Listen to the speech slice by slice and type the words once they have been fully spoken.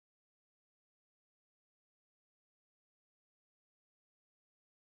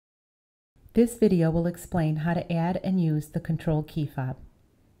This video will explain how to add and use the Control Key Fob.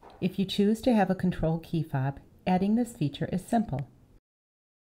 If you choose to have a Control Key Fob, adding this feature is simple.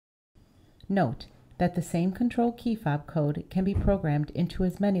 Note that the same Control Key Fob code can be programmed into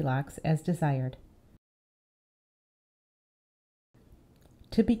as many locks as desired.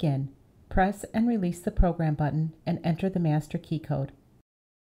 To begin, press and release the program button and enter the master key code.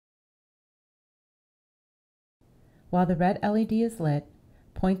 While the red LED is lit,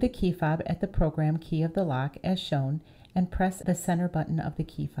 point the key fob at the program key of the lock as shown and press the center button of the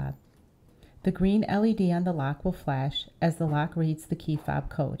key fob. The green LED on the lock will flash as the lock reads the key fob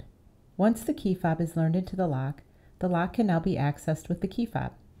code. Once the key fob is learned into the lock can now be accessed with the key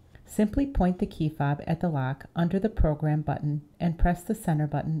fob. Simply point the key fob at the lock under the program button and press the center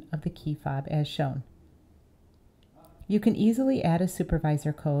button of the key fob as shown. You can easily add a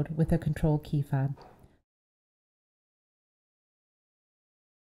supervisor code with a Control Key Fob.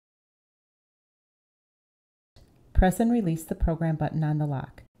 Press and release the program button on the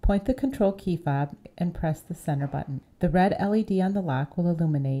lock. Point the Control Key Fob and press the center button. The red LED on the lock will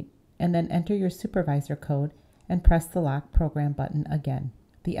illuminate, and then enter your supervisor code and press the lock program button again.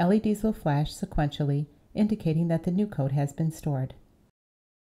 The LEDs will flash sequentially, indicating that the new code has been stored.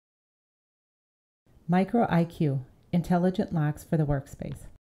 microIQ, intelligent locks for the workspace.